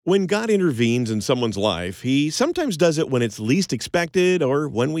When God intervenes in someone's life, he sometimes does it when it's least expected or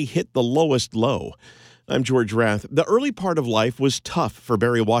when we hit the lowest low. I'm George Rath. The early part of life was tough for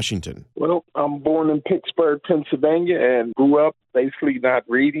Barry Washington. Well, I'm born in Pittsburgh, Pennsylvania, and grew up basically not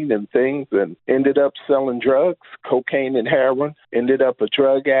reading and things, and ended up selling drugs, cocaine and heroin. Ended up a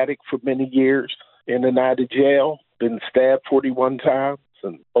drug addict for many years, in and out of jail, been stabbed 41 times,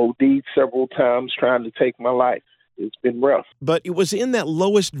 and OD'd several times trying to take my life. It's been rough. But it was in that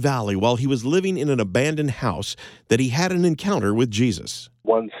lowest valley while he was living in an abandoned house that he had an encounter with Jesus.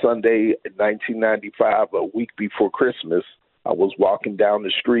 One Sunday in 1995, a week before Christmas, I was walking down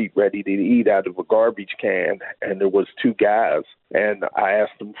the street ready to eat out of a garbage can, and there was two guys, and I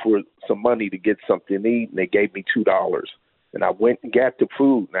asked them for some money to get something to eat, and they gave me $2. And I went and got the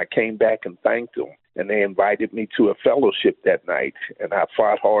food, and I came back and thanked them, and they invited me to a fellowship that night, and I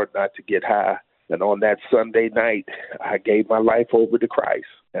fought hard not to get high. And on that Sunday night, I gave my life over to Christ.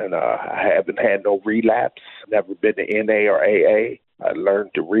 And I haven't had no relapse, never been to NA or AA. I learned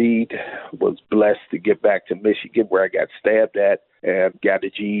to read, was blessed to get back to Michigan where I got stabbed at, and got a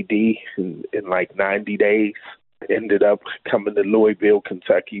GED in like 90 days. Ended up coming to Louisville,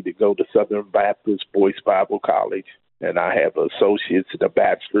 Kentucky to go to Southern Baptist Boyce Bible College. And I have associates and a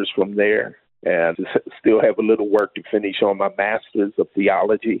bachelor's from there. And still have a little work to finish on my master's of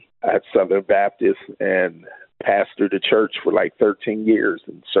theology at Southern Baptist, and pastored a church for like 13 years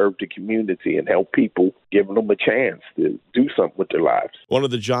and served the community and helped people, giving them a chance to do something with their lives. One of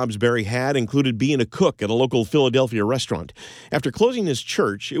the jobs Barry had included being a cook at a local Philadelphia restaurant. After closing his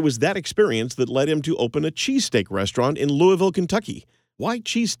church, it was that experience that led him to open a cheesesteak restaurant in Louisville, Kentucky. Why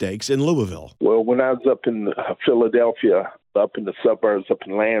cheesesteaks in Louisville? Well, when I was up in Philadelphia, up in the suburbs, up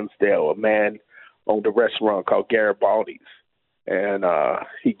in Lansdale, a man owned a restaurant called Garibaldi's. And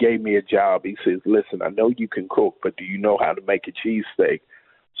he gave me a job. He says, listen, I know you can cook, but do you know how to make a cheesesteak?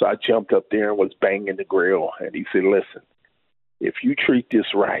 So I jumped up there and was banging the grill. And he said, listen, if you treat this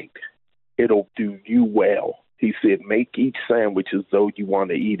right, it'll do you well. He said, make each sandwich as though you want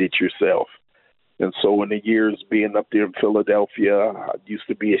to eat it yourself. And so in the years being up there in Philadelphia, I used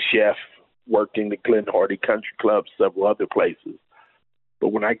to be a chef, working the Glen Hardy Country Club, several other places. But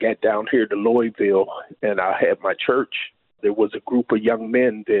when I got down here to Louisville and I had my church, there was a group of young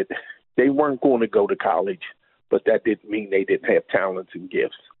men that they weren't going to go to college, but that didn't mean they didn't have talents and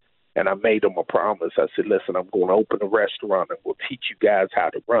gifts. And I made them a promise. I said, listen, I'm going to open a restaurant and we'll teach you guys how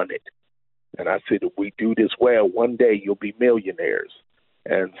to run it. And I said, if we do this well, one day you'll be millionaires.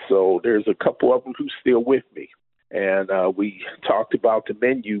 And so there's a couple of them who's still with me. And we talked about the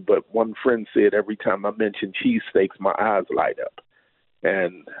menu, but one friend said every time I mention cheesesteaks, my eyes light up.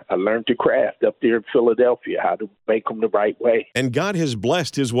 And I learned to craft up there in Philadelphia, how to make them the right way. And God has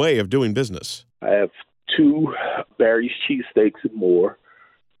blessed his way of doing business. I have 2 Barry's Cheesesteaks and More.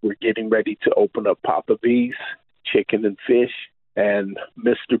 We're getting ready to open up Papa B's Chicken and Fish and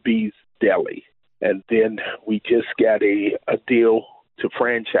Mr. B's Deli. And then we just got a deal to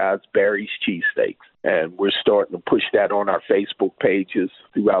franchise Barry's Cheesesteaks. And we're starting to push that on our Facebook pages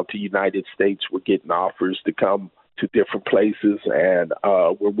throughout the United States. We're getting offers to come to different places, and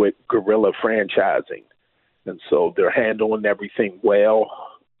we're with Guerrilla Franchising. And so they're handling everything well.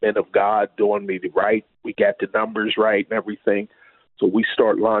 Men of God doing me the right. We got the numbers right and everything. So we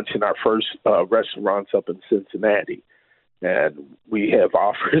start launching our first restaurants up in Cincinnati. And we have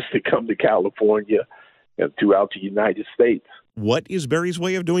offers to come to California and throughout the United States. What is Barry's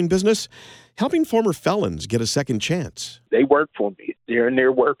way of doing business? Helping former felons get a second chance. They work for me. They're in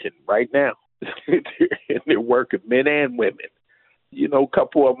there working right now. They're working, men and women. You know, a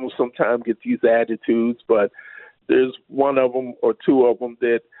couple of them sometimes get these attitudes, but there's one of them or 2 of them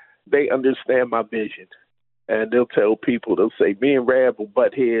that they understand my vision. And they'll tell people, they'll say, me and Rab will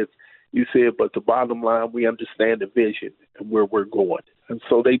butt heads. You said, but the bottom line, we understand the vision and where we're going. And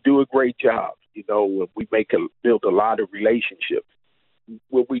so they do a great job. You know, we build a lot of relationships.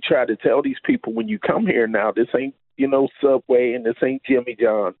 What we try to tell these people, when you come here now, this ain't, Subway and this ain't Jimmy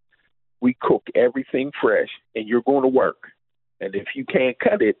John. We cook everything fresh, and you're going to work. And if you can't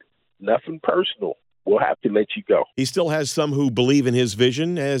cut it, nothing personal. We'll have to let you go. He still has some who believe in his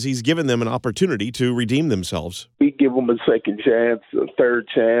vision, as he's given them an opportunity to redeem themselves. We give them a second chance, a third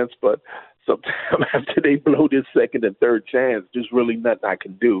chance, but sometime after they blow this second and third chance, there's really nothing I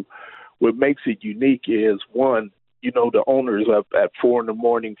can do. What makes it unique is, one, the owner's up at 4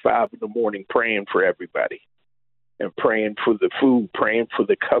 a.m, 5 a.m, praying for everybody and praying for the food, praying for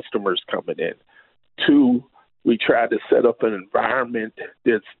the customers coming in. 2, we try to set up an environment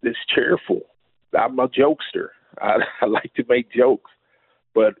that's cheerful. I'm a jokester. I like to make jokes,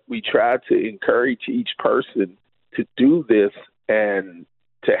 but we try to encourage each person to do this and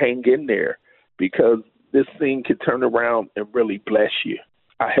to hang in there, because this thing can turn around and really bless you.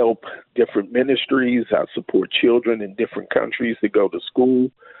 I help different ministries. I support children in different countries to go to school.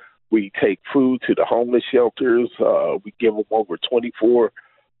 We take food to the homeless shelters. We give them over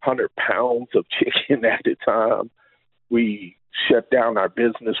 2,400 pounds of chicken at a time. We shut down our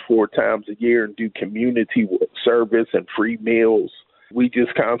business 4 times a year and do community service and free meals. We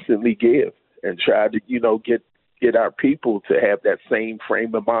just constantly give and try to, get our people to have that same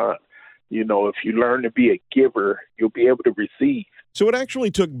frame of mind. If you learn to be a giver, you'll be able to receive. So it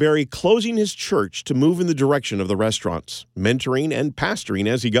actually took Barry closing his church to move in the direction of the restaurants, mentoring and pastoring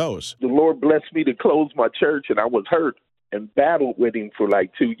as he goes. The Lord blessed me to close my church, and I was hurt and battled with him for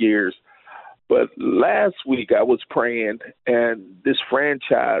like 2 years. But last week I was praying, and this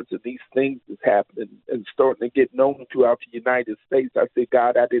franchise and these things is happening and starting to get known throughout the United States. I said,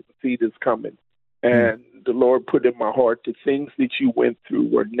 God, I didn't see this coming. And the Lord put in my heart the things that you went through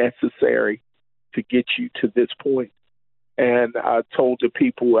were necessary to get you to this point. And I told the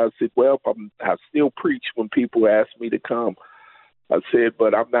people, I said, well, I still preach when people ask me to come. I said,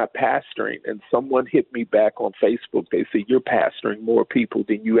 but I'm not pastoring. And someone hit me back on Facebook. They said, you're pastoring more people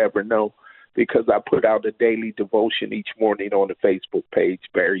than you ever know, because I put out a daily devotion each morning on the Facebook page,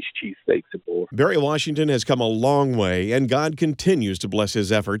 Barry's Cheesesteaks and More. Barry Washington has come a long way, and God continues to bless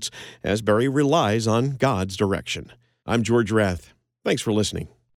his efforts as Barry relies on God's direction. I'm George Rath. Thanks for listening.